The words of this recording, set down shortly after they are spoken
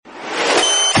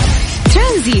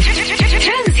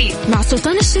ترانزيت مع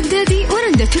سلطان الشدادي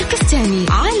ورندا تركستاني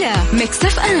على ميكس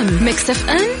اف ام. ميكس اف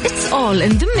ام it's all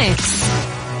in the mix.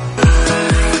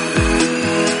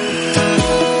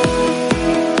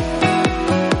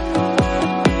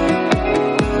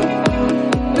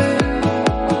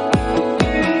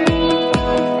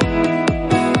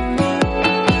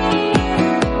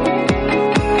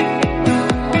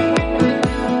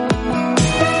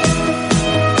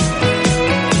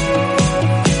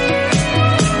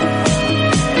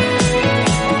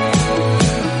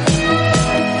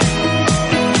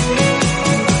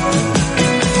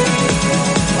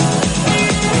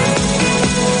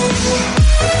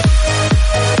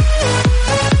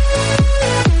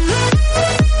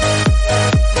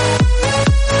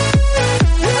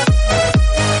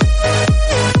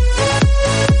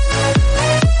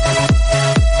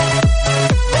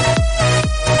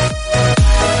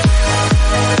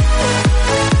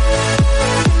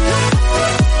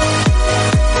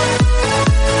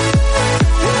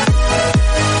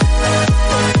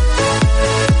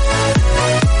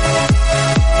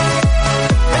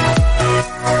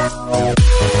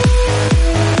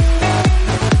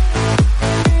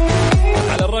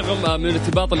 من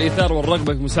ارتباط الإيثار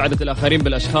والرغبة في مساعدة الآخرين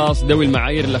بالأشخاص ذوي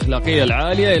المعايير الأخلاقية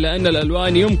العالية، إلى أن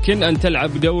الألوان يمكن أن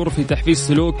تلعب دور في تحفيز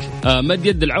سلوك مد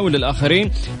يد العون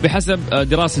للآخرين بحسب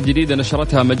دراسة جديدة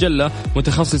نشرتها مجلة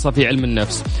متخصصة في علم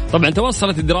النفس. طبعا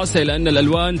توصلت الدراسة إلى أن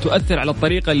الألوان تؤثر على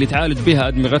الطريقة اللي تعالج بها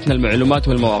أدمغتنا المعلومات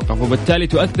والمواقف، وبالتالي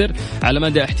تؤثر على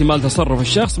مدى احتمال تصرف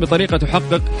الشخص بطريقة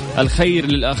تحقق الخير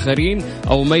للآخرين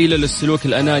أو ميله للسلوك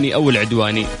الأناني أو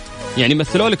العدواني. يعني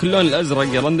مثلوا لك اللون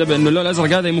الأزرق يا رندا بأنه اللون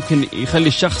الأزرق هذا ممكن يخلي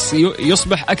الشخص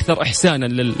يصبح أكثر إحسانا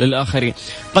للآخرين،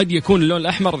 قد يكون اللون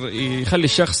الأحمر يخلي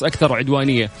الشخص أكثر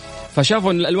عدوانية.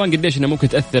 فشافوا أن الألوان قديش أنها ممكن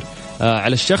تأثر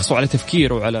على الشخص وعلى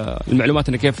تفكيره وعلى المعلومات،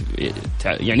 أنه كيف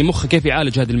يعني مخه كيف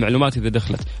يعالج هذه المعلومات إذا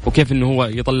دخلت، وكيف أنه هو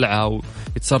يطلعها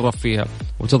ويتصرف فيها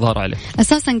وتظهر عليه.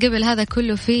 أساسا قبل هذا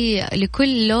كله في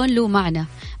لكل لون له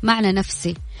معنى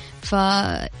نفسي،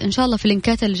 فإن شاء الله في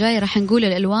اللينكات الجاية راح نقول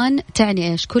الألوان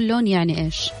تعني إيش، كل لون يعني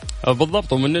إيش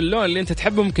بالضبط. ومن اللون اللي أنت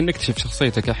تحبه ممكن نكتشف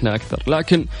شخصيتك إحنا أكثر.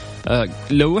 لكن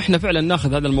لو إحنا فعلا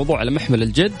ناخذ هذا الموضوع على محمل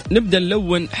الجد، نبدأ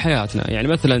نلون حياتنا. يعني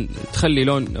مثلا تخلي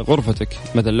لون غرفتك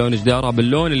مثلا لون جدارها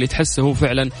باللون اللي تحسه هو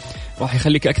فعلا راح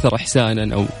يخليك أكثر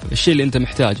إحسانا أو الشيء اللي أنت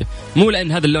محتاجه، مو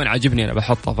لأن هذا اللون عاجبني أنا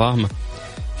بحطه، فاهمة؟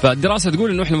 فالدراسة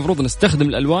تقول إنه إحنا المفروض نستخدم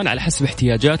الألوان على حسب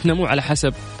احتياجاتنا، مو على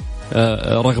حسب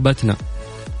رغبتنا.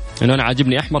 إنه أنا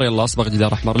عاجبني أحمر يلا أصبغ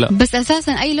جدار أحمر، لا. بس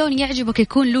أساسا أي لون يعجبك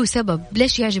يكون له سبب.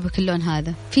 ليش يعجبك اللون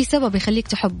هذا؟ في سبب يخليك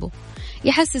تحبه،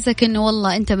 يحسسك إنه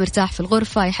والله أنت مرتاح في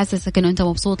الغرفة، يحسسك إنه أنت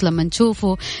مبسوط لما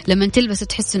تشوفه، لما تلبسه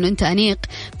تحس إنه أنت أنيق.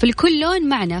 فلكل لون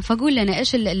معنى. فقول لنا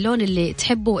إيش اللون اللي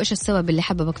تحبه وإيش السبب اللي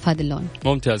حببك في هذا اللون.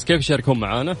 ممتاز. كيف يشاركون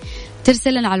معانا؟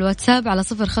 ترسل لنا على الواتساب على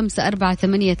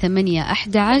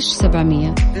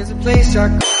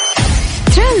 0548811700.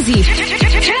 ترانزيت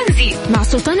مع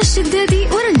سلطان الشدادي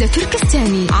ورندا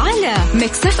تركستاني على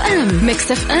ميكس اف ام.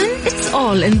 ميكس اف ام it's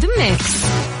all in the mix.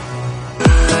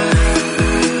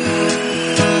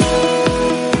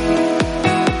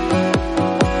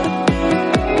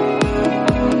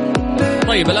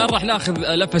 طيب الآن راح ناخذ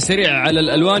لفة سريعة على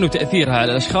الألوان وتأثيرها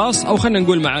على الأشخاص، أو خلنا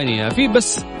نقول معانيها. في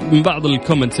بس من بعض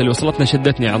الكومنتس اللي وصلتنا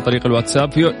شدتني عن طريق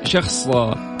الواتساب. في شخص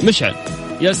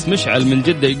مشعل من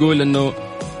جدة يقول إنه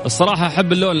الصراحة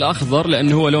أحب اللون الأخضر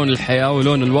لأنه هو لون الحياة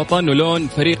ولون الوطن ولون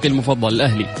فريقي المفضل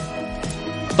الأهلي.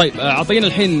 طيب أعطينا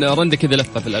الحين رندا كذا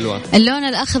لفة في الألوان. اللون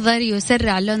الأخضر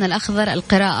يسرع اللون الأخضر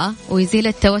القراءة ويزيل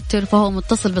التوتر، فهو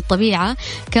متصل بالطبيعة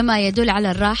كما يدل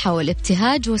على الراحة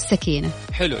والابتهاج والسكينة.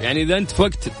 حلو. يعني إذا أنت في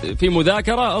وقت في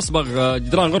مذاكرة أصبغ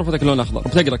جدران غرفتك لون أخضر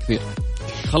وبتقرأ كثير.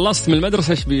 خلصت من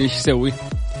المدرسة إيش يسوي؟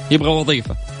 يبغى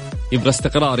وظيفة، يبغى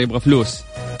استقرار، يبغى فلوس،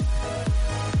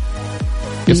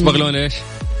 يصبغ لون إيش؟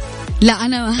 لا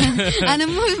أنا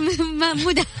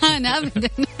مو دهانة أبدا.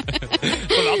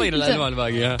 طيب أعطينا الألوان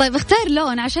باقية. طيب اختار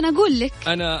لون عشان أقول لك.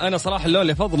 أنا صراحة اللون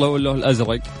اللي فضله هو اللون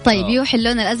الأزرق. طيب يوحي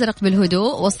اللون الأزرق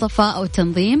بالهدوء والصفاء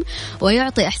والتنظيم،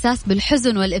 ويعطي إحساس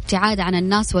بالحزن والابتعاد عن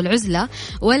الناس والعزلة،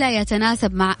 ولا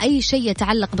يتناسب مع أي شيء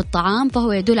يتعلق بالطعام،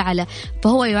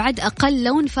 فهو يعد أقل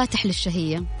لون فاتح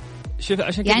للشهية.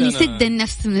 عشان يعني سد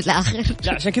النفس من الآخر.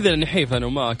 لا عشان كذا نحيف أنا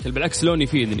وما أكل، بالعكس لون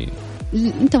يفيدني.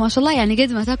 أنت ما شاء الله يعني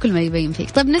قد ما تأكل ما يبين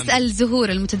فيك. طيب نسأل زهور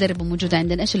المتدربة موجودة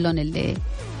عندنا، إيش اللون اللي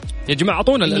يا جماعة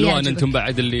أعطونا الألوان أنتم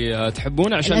بعد اللي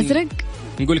تحبونه عشان الأزرق.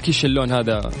 نقول لك إيش اللون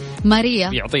هذا. ماريا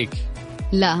يعطيك.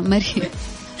 لا ماريا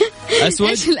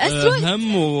أسود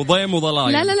هم وضيم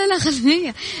وضلال. لا لا لا لا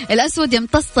خليني. الأسود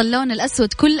يمتص اللون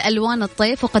الأسود كل ألوان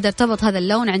الطيف، وقد ارتبط هذا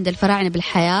اللون عند الفراعنة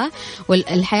بالحياة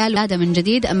والحياة الولادة من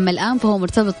جديد. أما الآن فهو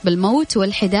مرتبط بالموت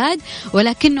والحداد،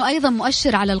 ولكنه أيضا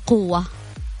مؤشر على القوة.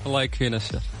 الله يكفينا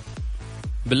الشر.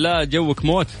 بالله جوك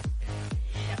موت.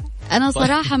 أنا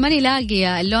صراحة ماني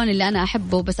لاقية اللون اللي أنا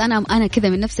أحبه، بس أنا كذا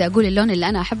من نفسي أقول اللون اللي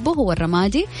أنا أحبه هو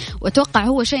الرمادي، وأتوقع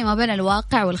هو شيء ما بين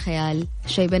الواقع والخيال،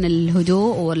 شيء بين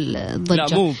الهدوء والضجة.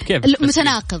 لا مو كيف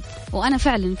متناقض، وأنا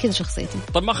فعلا كذا شخصيتي.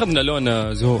 طب ما أخذنا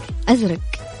لون زهور؟ أزرق.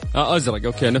 أزرق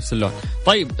أوكي نفس اللون.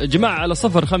 طيب جماعة على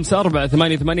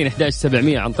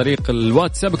 0548811700 عن طريق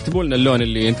الواتساب اكتبوا لنا اللون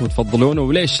اللي أنتم تفضلونه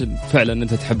وليش فعلا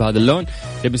أنت تحب هذا اللون.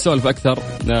 نبي نسولف أكثر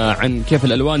عن كيف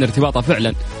الألوان ارتباطها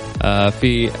فعلا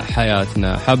في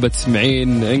حياتنا. حابة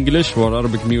تسمعين انجلش ولا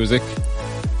عربيك ميوزك؟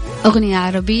 أغنية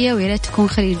عربية ويا ريت تكون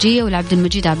خليجية ولعبد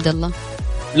المجيد عبد الله.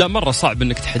 لا مرة صعب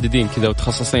انك تحددين كذا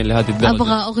وتخصصين لهذه الدرجة.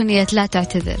 أبغى أغنية لا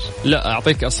تعتذر. لا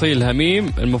أعطيك أصيل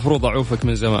هميم المفروض أعوفك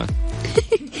من زمان.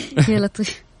 يا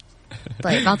لطيف.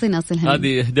 طيب أعطينا أصيل هميم.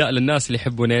 هذه إهداء للناس اللي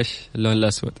يحبون إيش اللون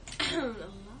الأسود.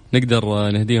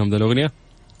 نقدر نهديهم ذا الأغنية.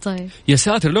 طيب يا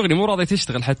ساتر الأغنية مو راضية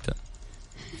تشتغل حتى.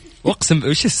 واقسم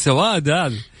وش السواد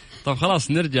هذا. طب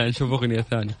خلاص نرجع نشوف أغنية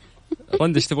ثانية.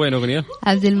 رندش تبغين أغنية؟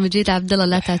 عبد المجيد عبد الله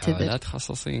لا تعتذر. لا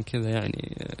تخصصين كذا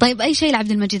يعني. طيب أي شيء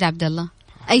لعبد المجيد عبد الله،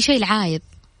 أي شيء العايض.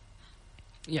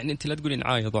 يعني أنت لا تقولين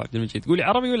عايض وعبد المجيد، قولي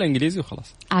عربي ولا إنجليزي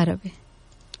وخلاص. عربي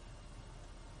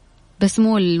بس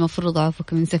مو المفروض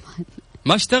أعرفك من زمان.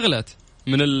 ما اشتغلت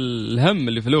من الهم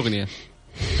اللي في الأغنية.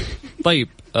 طيب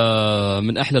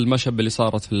من أحلى المشهد اللي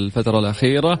صارت في الفترة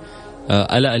الأخيرة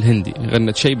آلاء الهندي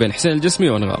غنت شيء بين حسين الجسمي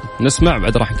وأنغام. نسمع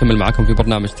بعد راح نكمل معكم في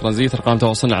برنامج ترانزيت. رقم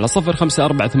تواصلنا على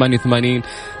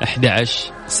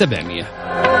 0548811700.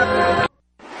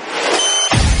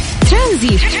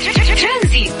 ترانزيت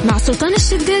مع سلطان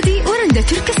الشدادي ورندا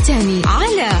تركستاني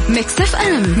على ميكس اف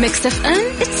ام. ميكس اف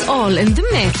ام it's all in the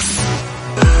mix.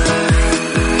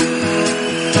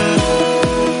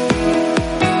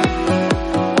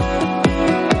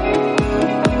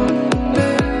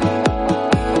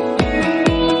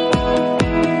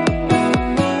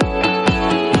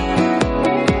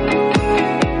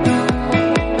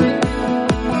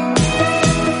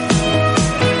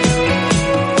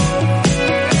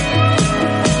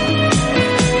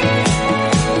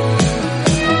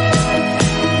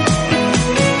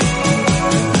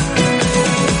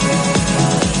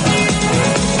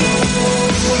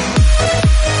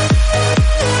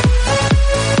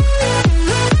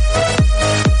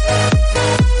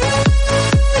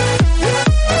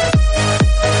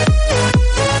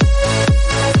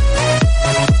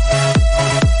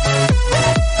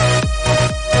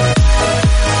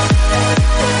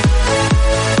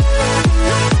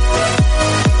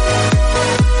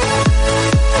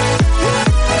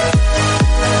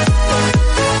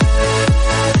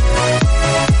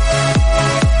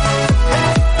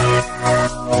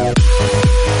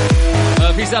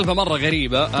 سالفة مرة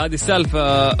غريبة. هذه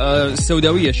السالفة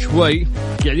سوداوية شوي.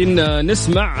 قاعدين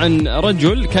نسمع عن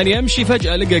رجل كان يمشي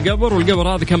فجأة لقى قبر،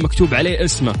 والقبر هذا كان مكتوب عليه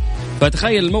اسمه.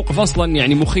 فتخيل الموقف أصلا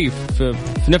يعني مخيف في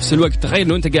نفس الوقت. تخيل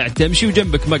أنه أنت قاعد تمشي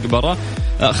وجنبك مقبرة،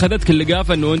 أخذتك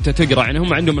اللقافة أنه أنت تقرأ. يعني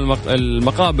هم عندهم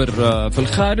المقابر في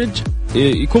الخارج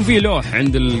يكون فيه لوح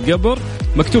عند القبر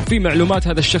مكتوب فيه معلومات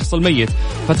هذا الشخص الميت.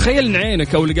 فتخيل ان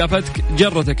عينك او لقافتك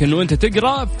جرتك انه انت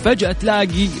تقرأ، فجأة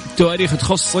تلاقي تواريخ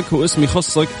تخصك واسم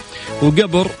يخصك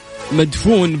وقبر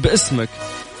مدفون باسمك.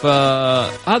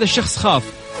 فهذا الشخص خاف.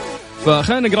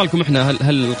 فخلينا نقرأ لكم احنا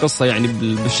هل القصة يعني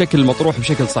بالشكل المطروح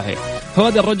بشكل صحيح.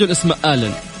 فهذا الرجل اسمه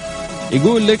آلن،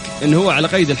 يقول لك انه هو على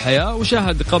قيد الحياة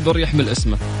وشاهد قبر يحمل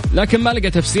اسمه، لكن ما لقى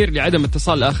تفسير لعدم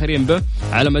اتصال الآخرين به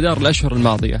على مدار الأشهر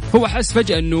الماضية. هو حس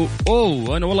فجأة انه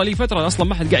أنا والله لي فترة أصلا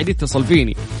ما حد قاعد يتصل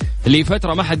فيني، لي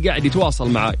فترة ما حد قاعد يتواصل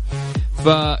معي.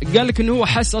 فقال لك انه هو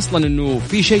حس اصلا انه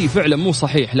في شيء فعلا مو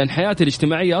صحيح، لان حياته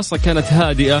الاجتماعية اصلا كانت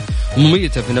هادئة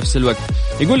ومميتة في نفس الوقت.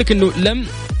 يقول لك انه لم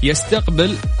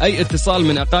يستقبل اي اتصال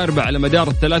من اقاربه على مدار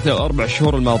ال3 أو 4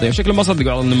 شهور الماضية. شكله ما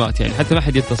صدقوا على النمات، يعني حتى ما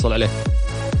حد يتصل عليه.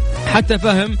 حتى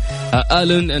فهم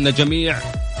آلن أن جميع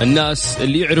الناس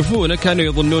اللي يعرفونه كانوا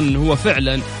يظنون أنه هو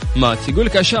فعلا مات. يقول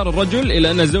لك أشار الرجل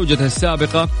إلى أن زوجته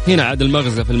السابقة، هنا عاد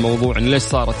المغزى في الموضوع أن ليش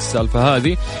صارت السالفة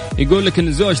هذه. يقول لك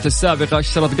أن زوجته السابقة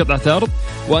اشترت قطعة أرض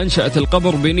وأنشأت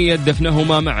القبر بنية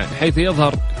دفنهما معا، حيث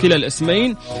يظهر كلا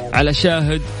الاسمين على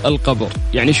شاهد القبر.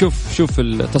 يعني شوف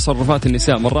التصرفات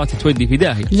النساء مرات تودي في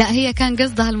داهية. لا هي كان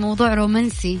قصدها الموضوع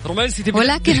رومانسي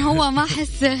ولكن هو ما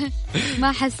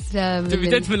حس تبي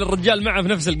تدفن الرجال معه في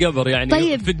نفس القبر، يعني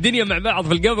طيب. في الدنيا مع بعض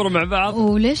في القبر القبر مع بعض.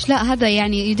 وليش لا؟ هذا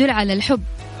يعني يدل على الحب.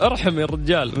 ارحم يا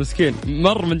الرجال مسكين،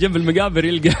 مر من جنب المقابر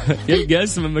يلقى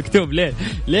اسمه مكتوب. ليه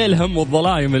الهم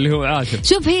والظلايم اللي هو عاشر.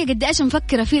 شوف هي قد ايش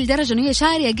مفكره فيه لدرجه انه هي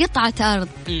شاريه قطعه ارض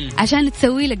عشان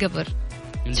تسوي له قبر.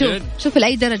 شوف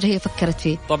لأي درجة هي فكرت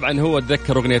فيه. طبعا هو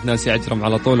تذكر أغنية ناسي أجرم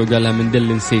على طول وقالها من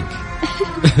دل نسيك.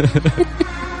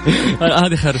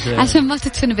 هذه خرفة عشان ما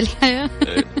تدفن بالحياة.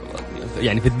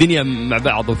 يعني في الدنيا مع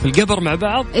بعض وفي القبر مع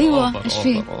بعض. أيوة إيش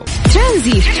فيه.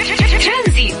 ترانزيت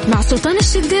مع سلطان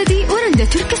الشدادي ورندا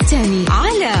تركستاني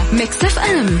على ميكس اف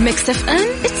ام. ميكس اف ام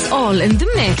it's all in the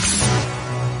mix.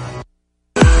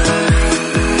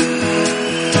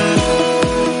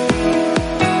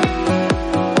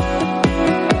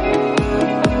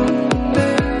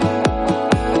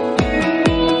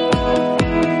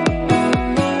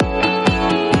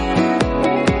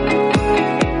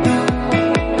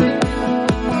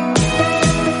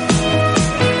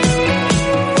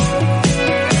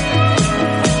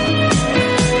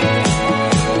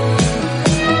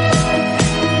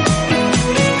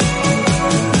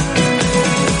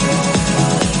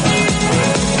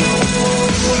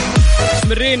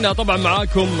 طبعا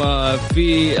معاكم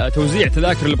في توزيع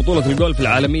تذاكر لبطولة الجولف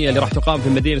العالمية اللي راح تقام في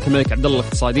مدينة الملك عبدالله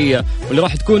الاقتصادية، واللي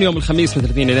راح تكون يوم الخميس من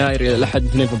 30 يناير إلى الأحد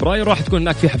 2 فبراير. راح تكون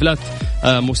هناك في حفلات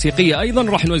موسيقية أيضا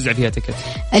راح نوزع فيها تيكت.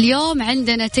 اليوم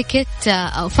عندنا تيكت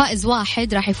فائز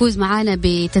واحد راح يفوز معانا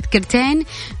بتذكرتين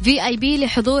VIP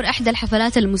لحضور إحدى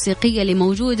الحفلات الموسيقية اللي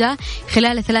موجودة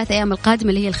خلال 3 أيام القادمة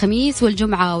اللي هي الخميس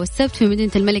والجمعة والسبت في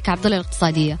مدينة الملك عبدالله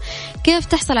الاقتصادية. كيف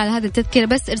تحصل على هذا التذكرة؟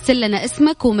 بس ارسل لنا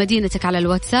اسمك ومدينتك على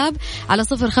الواتساب على 0548811700.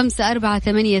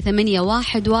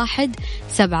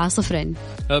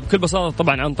 بكل بساطة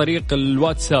طبعا عن طريق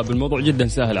الواتساب. الموضوع جدا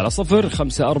سهل على 0548811700.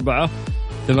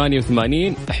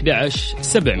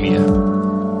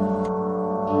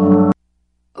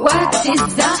 وقت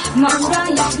الزحمة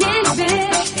ورايح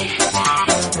للبيت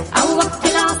أو وقت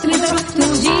العصر إذا رحت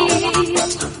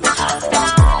وجيت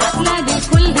أتلاقي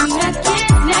الكل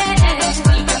مركز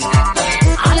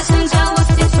علشان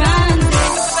جاوزت ترانزيت.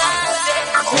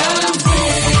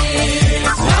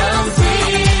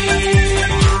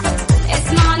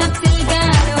 اسمعنا بتلقى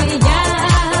وياك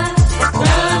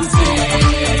ترانزيت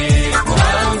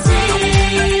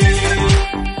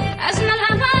أجمل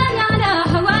أمان على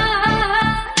هواك.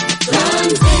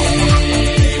 ترانزيت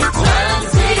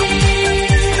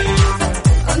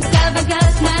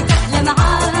ومسابقاتنا تحلى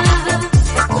معاك.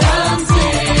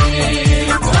 ترانزيت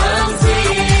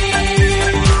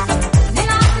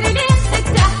للعصر للست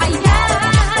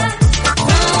تحيات.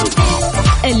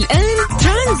 الآن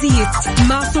ترانزيت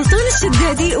مع سلطان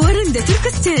الشدادي ورندا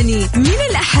تركستاني من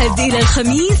الأحد إلى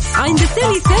الخميس عند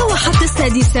 3 وحتى 6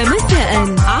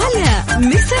 مساء على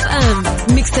ميكس اف ام.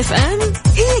 ميكس اف ام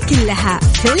هي كلها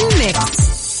في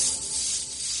الميكس.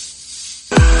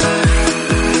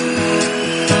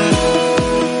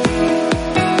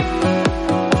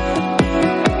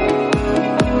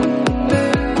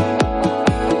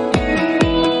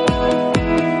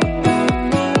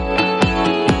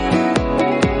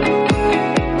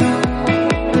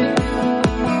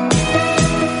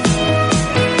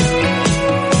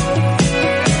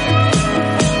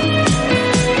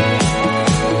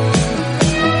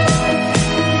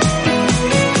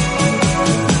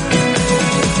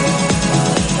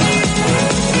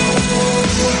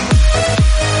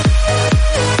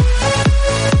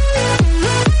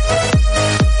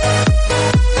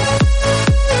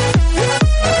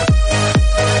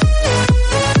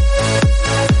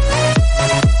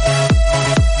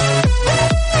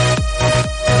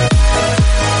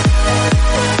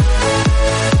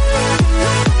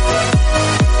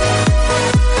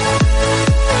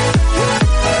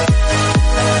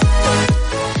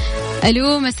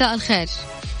 ألو مساء الخير.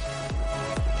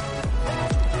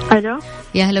 ألو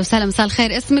يا هلا وسهلا. مساء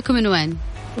الخير. اسمك ومن وين؟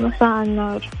 مساء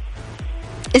النور.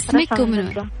 اسمك ومن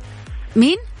وين؟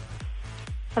 مين؟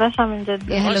 رشا من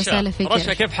جدة. يا هلا وسهلا فيك.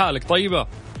 رشا كيف حالك؟ طيبة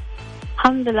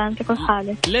الحمد لله. أنت كيف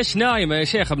حالك؟ ليش نايمة يا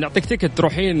شيخة؟ بنعطيك تيكت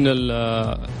تروحين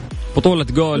بطولة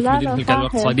جولف في مدينة الملك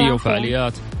الاقتصادية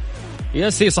وفعاليات. يا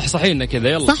سي صحصحينا كذا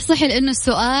يلا. صحصحي لأنه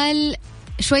السؤال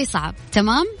شوي صعب.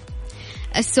 تمام.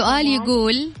 السؤال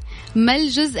يقول ما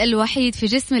الجزء الوحيد في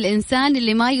جسم الإنسان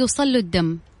اللي ما يوصل له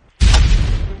الدم؟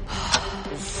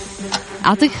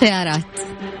 أعطيك خيارات.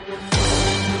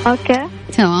 أوكي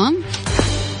تمام.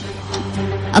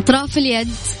 أطراف اليد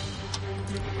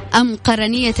أم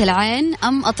قرنية العين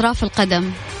أم أطراف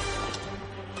القدم؟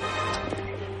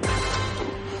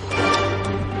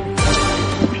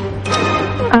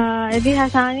 اديها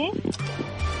ثاني.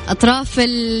 أطراف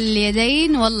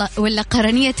اليدين ولا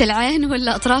قرنية العين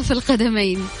ولا أطراف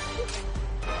القدمين؟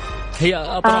 هي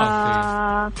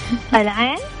أطراف.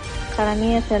 العين،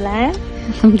 قرنية العين.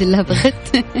 الحمد لله بغيت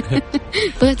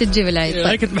بغيت تجيب العين.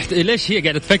 طيب. كنت ليش هي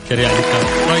قاعدة تفكر يعني.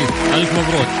 طيب ألف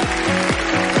مبروك.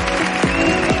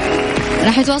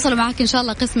 راح يتواصلوا معك إن شاء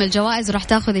الله قسم الجوائز وراح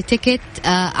تاخذ تيكت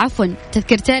عفوا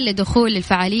تذكرتين لدخول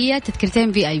الفعالية،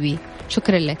 تذكرتين VIP.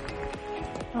 شكرا لك.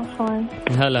 عفوا.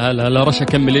 هلا رشا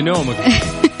كملي نومك.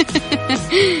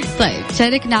 طيب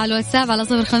شاركنا على الواتساب على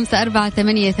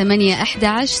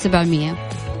 0548811700.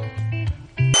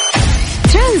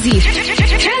 ترانزيت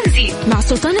مع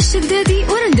سلطان الشدادي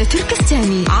ورندا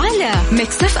تركستاني على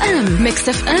ميكس اف ام. ميكس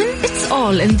اف ام it's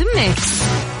all in the mix.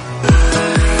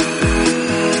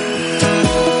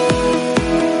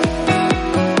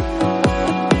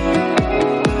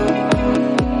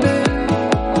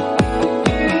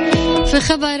 في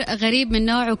خبر غريب من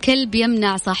نوعه، كلب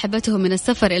يمنع صاحبته من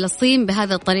السفر إلى الصين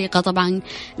بهذه الطريقة. طبعا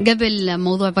قبل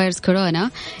موضوع فيروس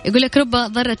كورونا يقول لك رب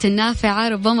ضرة نافعة.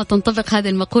 ربما تنطبق هذه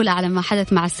المقولة على ما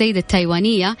حدث مع السيدة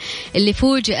التايوانية اللي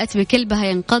فوجئت بكلبها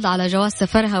ينقض على جواز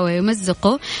سفرها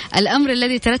ويمزقه، الأمر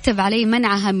الذي ترتب عليه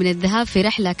منعها من الذهاب في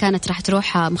رحلة كانت راح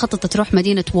تروح مخططة تروح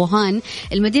مدينة ووهان،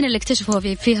 المدينة اللي اكتشفوا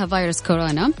فيها فيروس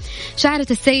كورونا.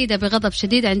 شعرت السيدة بغضب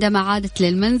شديد عندما عادت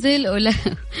للمنزل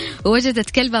ووجدت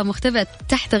كلبها مختبئ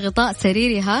تحت غطاء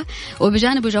سريرها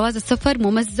وبجانبه جواز السفر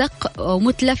ممزق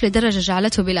ومتلف لدرجة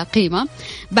جعلته بلا قيمة.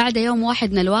 بعد يوم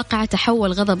واحد من الواقعة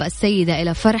تحول غضب السيدة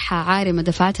إلى فرحة عارمة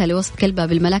دفعتها لوصف كلبها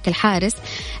بالملاك الحارس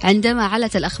عندما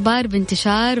علت الأخبار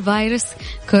بانتشار فيروس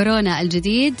كورونا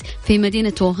الجديد في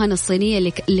مدينة ووهان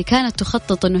الصينية اللي كانت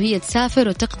تخطط أنه هي تسافر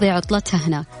وتقضي عطلتها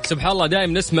هناك. سبحان الله،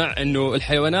 دائما نسمع أنه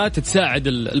الحيوانات تساعد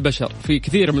البشر في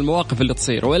كثير من المواقف اللي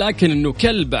تصير، ولكن أنه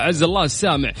كلب عز الله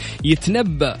السامع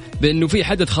يتنبأ بأنه في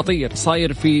حدث خطير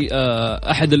صاير في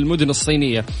أحد المدن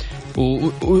الصينية،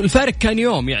 والفارق كان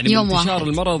يوم يعني يوم انتشار واحد.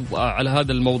 المرض على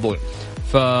هذا الموضوع.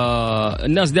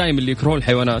 فالناس دائما اللي يكرهون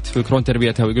الحيوانات ويكرهون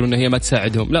تربيتها ويقولون ان هي ما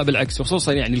تساعدهم، لا بالعكس،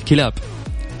 وخصوصا يعني الكلاب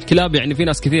يعني في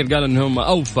ناس كثير قالوا انهم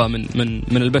اوفى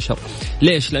من البشر.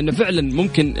 ليش؟ لانه فعلا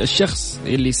ممكن الشخص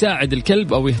اللي يساعد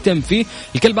الكلب او يهتم فيه،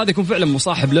 الكلب هذا يكون فعلا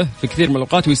مصاحب له في كثير من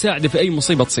الاوقات ويساعده في اي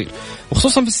مصيبه تصير،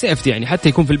 وخصوصا في السيفتي. يعني حتى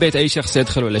يكون في البيت اي شخص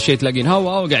يدخل ولا شيء تلاقين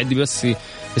هوا قاعد بس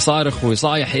يصارخ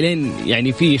ويصايح لين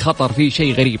يعني في خطر، في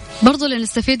شيء غريب. برضو اللي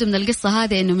نستفيده من القصة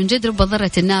هذه إنه من جد رب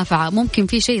ضرة النافعة. ممكن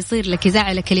في شيء يصير لك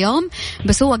يزعلك اليوم،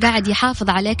 بس هو قاعد يحافظ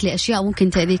عليك لأشياء ممكن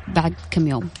تأذيك بعد كم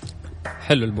يوم.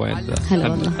 حلو البوينت ده. هلا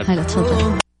والله، هلا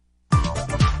تفضل.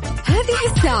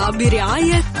 هذه الساعة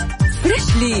برعاية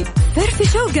فريشلي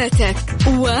فرف شوقاتك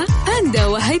وباندا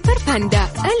وهيبر باندا.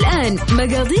 الآن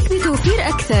مقاضيك بتوفير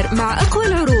أكثر مع أقوى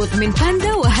العروض من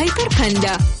باندا وهيبر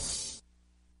باندا.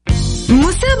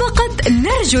 مسابقة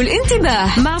نرجو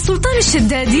الانتباه مع سلطان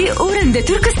الشدادي ورندا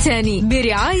تركستاني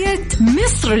برعاية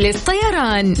مصر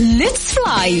للطيران. Let's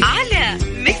fly على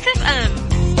ميكس اف ام.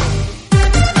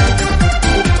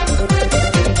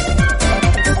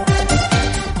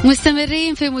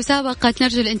 مستمرين في مسابقة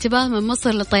نرجو الانتباه من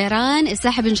مصر للطيران.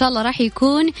 السحب إن شاء الله راح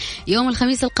يكون يوم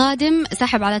الخميس القادم،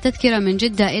 سحب على تذكرة من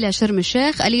جدة إلى شرم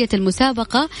الشيخ. آلية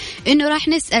المسابقة إنه راح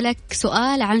نسألك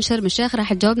سؤال عن شرم الشيخ،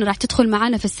 راح تجاوبنا، راح تدخل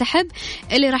معنا في السحب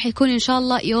اللي راح يكون إن شاء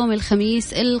الله يوم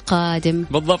الخميس القادم.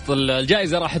 بالضبط.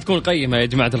 الجائزة راح تكون قيمة يا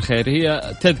جماعة الخير،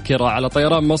 هي تذكرة على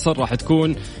طيران مصر راح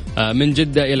تكون من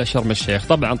جدة إلى شرم الشيخ.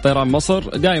 طبعا طيران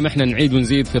مصر دائما احنا نعيد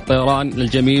ونزيد في الطيران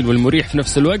الجميل والمريح في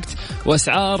نفس الوقت،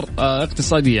 وأسعار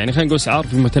اقتصادية، يعني خلينا نقول أسعار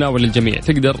في متناول الجميع،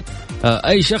 تقدر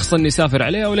أي شخص أن يسافر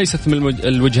عليها، وليست من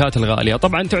الوجهات الغالية.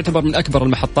 طبعا تعتبر من أكبر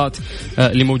المحطات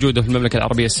اللي موجودة في المملكة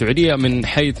العربية السعودية من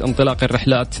حيث انطلاق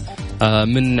الرحلات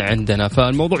من عندنا.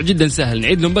 فالموضوع جدا سهل.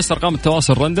 نعيد لهم بس أرقام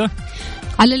التواصل رندا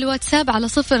على الواتساب على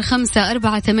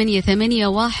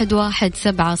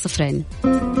 0548811700.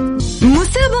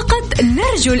 مسابقة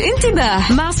نرجو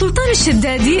الانتباه مع سلطان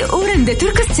الشدادي ورندا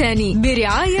تركستاني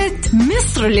برعاية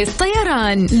مصر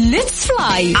للطيران. Let's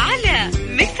fly على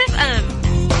ميكس اف ام.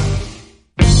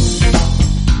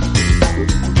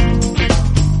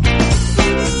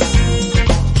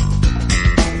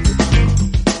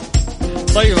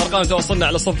 طيب أرقام تواصلنا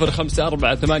على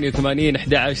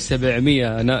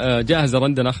 0548811700. جاهزة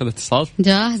رندا ناخذ اتصال؟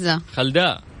 جاهزة.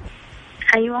 خلداء.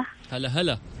 أيوة.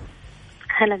 هلا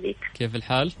هلا بيك. كيف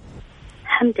الحال؟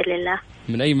 الحمد لله.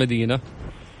 من أي مدينة؟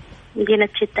 مدينة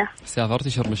جدة. سافرتي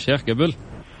شرم الشيخ قبل؟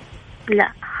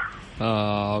 لا.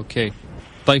 أوكي.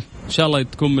 طيب إن شاء الله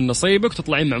تكون من نصيبك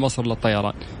وتطلعين مع مصر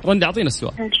للطيران. رندا أعطينا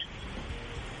السؤال.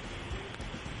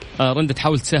 رندا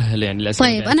تحاول تسهل يعني الأسئلة.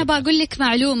 طيب أنا بقول لك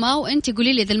معلومة وأنت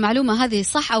قولي لي إذا المعلومة هذه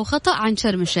صح أو خطأ عن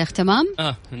شرم الشيخ. تمام؟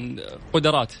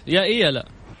 قدرات يا إيه لا.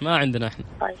 ما عندنا احنا.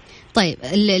 طيب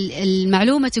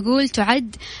المعلومة تقول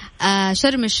تعد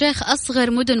شرم الشيخ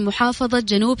أصغر مدن محافظة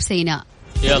جنوب سيناء.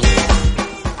 يلا.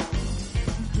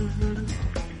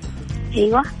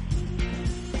 أيوة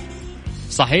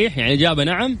صحيح، يعني إجابة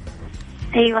نعم.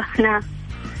 أيوة نعم.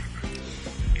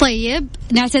 طيب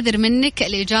نعتذر منك،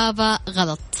 الإجابة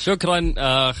غلط. شكرا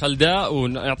خلداء،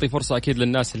 ونعطي فرصة أكيد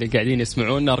للناس اللي قاعدين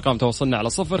يسمعونا. أرقام تواصلنا على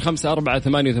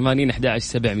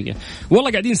 0548811700.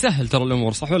 والله قاعدين سهل ترى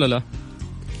الأمور، صح ولا لا؟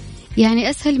 يعني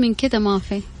أسهل من كذا ما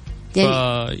في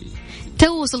يعني.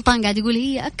 تو سلطان قاعد يقول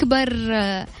هي أكبر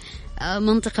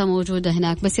منطقة موجودة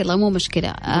هناك، بس يلا مو مشكلة.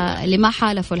 اللي ما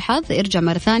حالفوا الحظ يرجع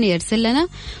مرة ثانية يرسل لنا،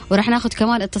 وراح ناخذ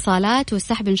كمان اتصالات،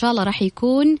 والسحب إن شاء الله راح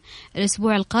يكون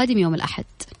الأسبوع القادم يوم الأحد.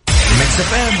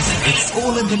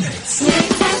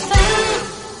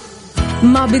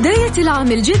 مع بداية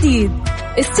العام الجديد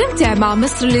استمتع مع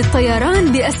مصر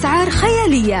للطيران بأسعار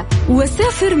خيالية،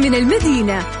 وسافر من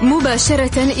المدينة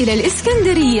مباشرة إلى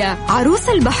الإسكندرية عروس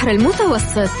البحر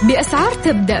المتوسط بأسعار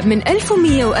تبدأ من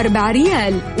 1104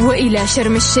 ريال، وإلى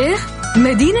شرم الشيخ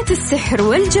مدينة السحر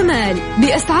والجمال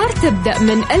بأسعار تبدأ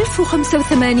من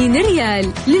 1085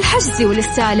 ريال. للحجز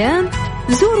والاستعلام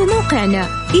زوروا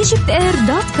موقعنا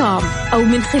egyptair.com أو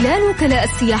من خلال وكلاء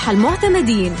السياحة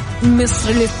المعتمدين.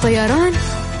 مصر للطيران،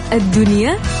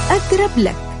 الدنيا أقرب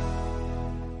لك.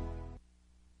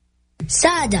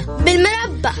 سادة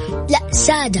بالمربى، لا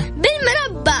سادة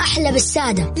بالمربى أحلى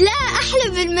بالسادة، لا أحلى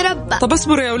بالمربى. طب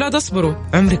اصبروا يا أولاد اصبروا،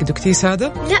 عمرك دكتي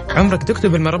سادة؟ لا. عمرك دكتي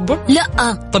بالمربى؟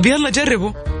 لا. طب يلا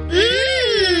جربوا.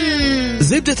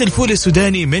 زبدة الفول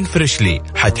السوداني من فريشلي،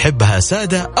 حتحبها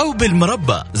سادة أو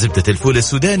بالمربى. زبدة الفول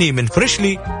السوداني من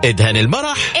فريشلي، ادهن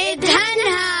المرح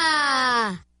ادهنها.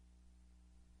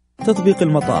 تطبيق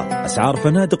المطار، أسعار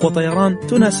فنادق وطيران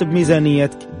تناسب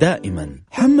ميزانيتك دائما.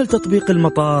 حمل تطبيق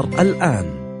المطار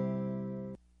الآن.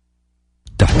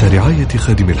 تحت رعاية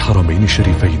خادم الحرمين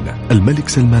الشريفين الملك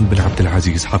سلمان بن عبد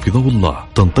العزيز حفظه الله،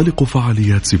 تنطلق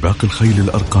فعاليات سباق الخيل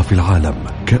الأرقى في العالم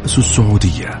كأس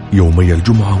السعودية يومي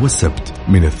الجمعة والسبت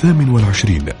من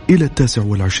 28 إلى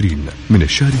 29 من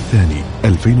الشهر الثاني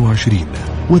 2020،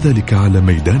 وذلك على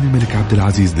ميدان الملك عبد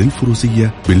العزيز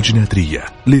للفروسية بالجناترية.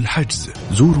 للحجز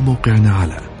زوروا موقعنا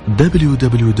على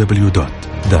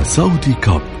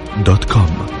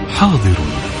www.thesaudicub.com. حاضر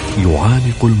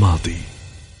يعانق الماضي.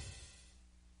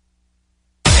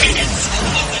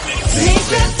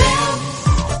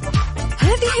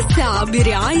 هذه الساعة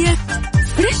برعاية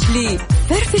فريشلي،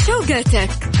 فرف شوقاتك،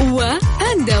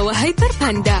 وباندا وهيبر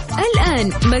باندا.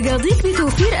 الآن مقاضيك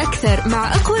بتوفير أكثر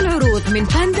مع أقوى العروض من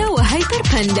باندا وهيبر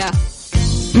باندا.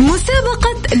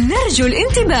 مسابقة نرجو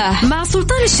الانتباه مع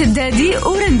سلطان الشدادي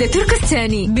ورندا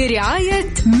تركستاني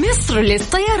برعاية مصر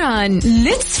للطيران.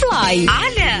 Let's fly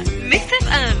على ميكس اف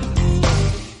ام.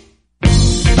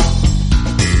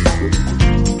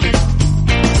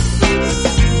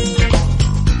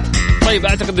 طيب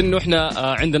أعتقد أنه إحنا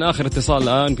عندنا آخر اتصال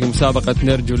الآن في مسابقة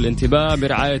نرجو الانتباه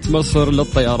برعاية مصر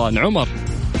للطيران. عمر.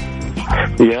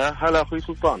 يا هلا أخوي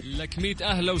سلطان. لك 100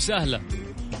 أهلا وسهلا.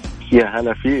 يا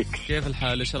هلا فيك. كيف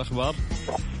الحال؟ إيش الأخبار؟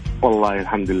 والله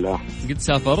الحمد لله. قد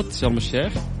سافرت شرم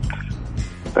الشيخ؟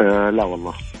 لا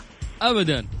والله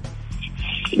أبدا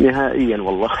نهائيا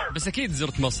والله. بس أكيد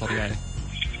زرت مصر يعني.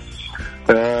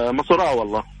 مصر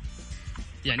والله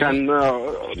يعني كان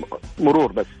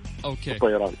مرور بس. أوكي.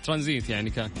 الطيران ترانزيت يعني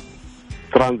كان.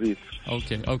 ترانزيت.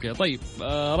 أوكي طيب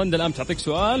رندا الآن تعطيك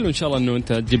سؤال وإن شاء الله إنه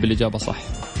أنت تجيب الإجابة صح.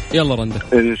 يلا رندا.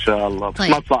 إن شاء الله.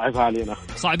 طيب. ما تصعبها علينا.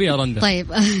 صعبي يا رندا.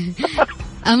 طيب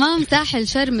أمام ساحل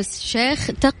شرم الشيخ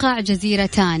تقع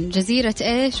جزيرتان، جزيرة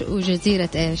إيش وجزيرة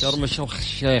إيش؟ شرم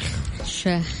الشيخ.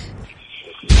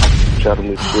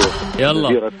 شرم الشيخ. يلا.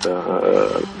 جزيرة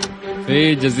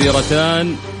في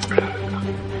جزيرتان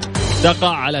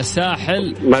تقع على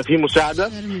ساحل. ما في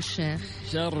مساعدة.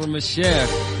 شرم الشيخ.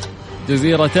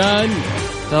 جزيرتان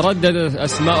ترددت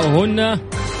أسماؤهن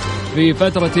في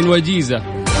فترة وجيزة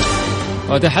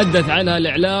وتحدث عنها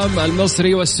الإعلام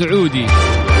المصري والسعودي.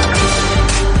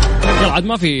 يلا عاد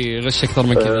ما في غش أكثر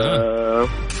من كذا.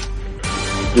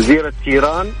 جزيرة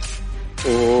تيران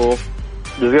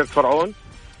وجزيرة فرعون.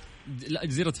 لا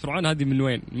جزيرة فرعون هذه من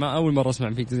وين؟ ما أول مرة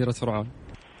أسمع فيك جزيرة فرعون.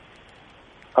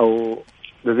 أو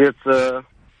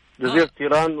جزيرة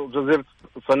تيران وجزيرة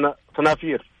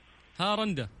صنافير. ها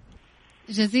رندا.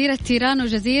 جزيرة تيران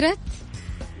وجزيرة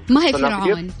ما هي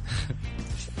فرعون.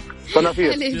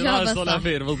 صنافير.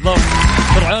 صنافير بالضبط.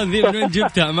 فرعون ذي من وين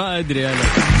جبتها ما أدري أنا.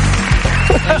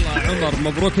 يلا عمر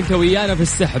مبروك أنت ويانا في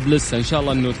السحب لسه إن شاء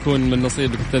الله إنه تكون من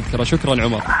نصيبك التذكرة. شكرا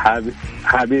عمر.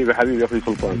 حبيبي يا أخي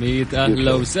سلطان. 100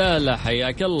 أهلا وسهلا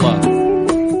حياك الله.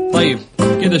 طيب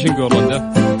كذا شو نقول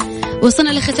رندا؟ وصلنا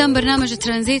لختام برنامج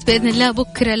ترانزيت بإذن الله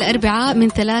بكرة الأربعاء من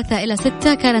 3 إلى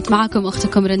 6. كانت معاكم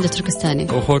أختكم رندة تركستاني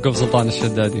وأخوكم سلطان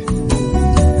الشدادي.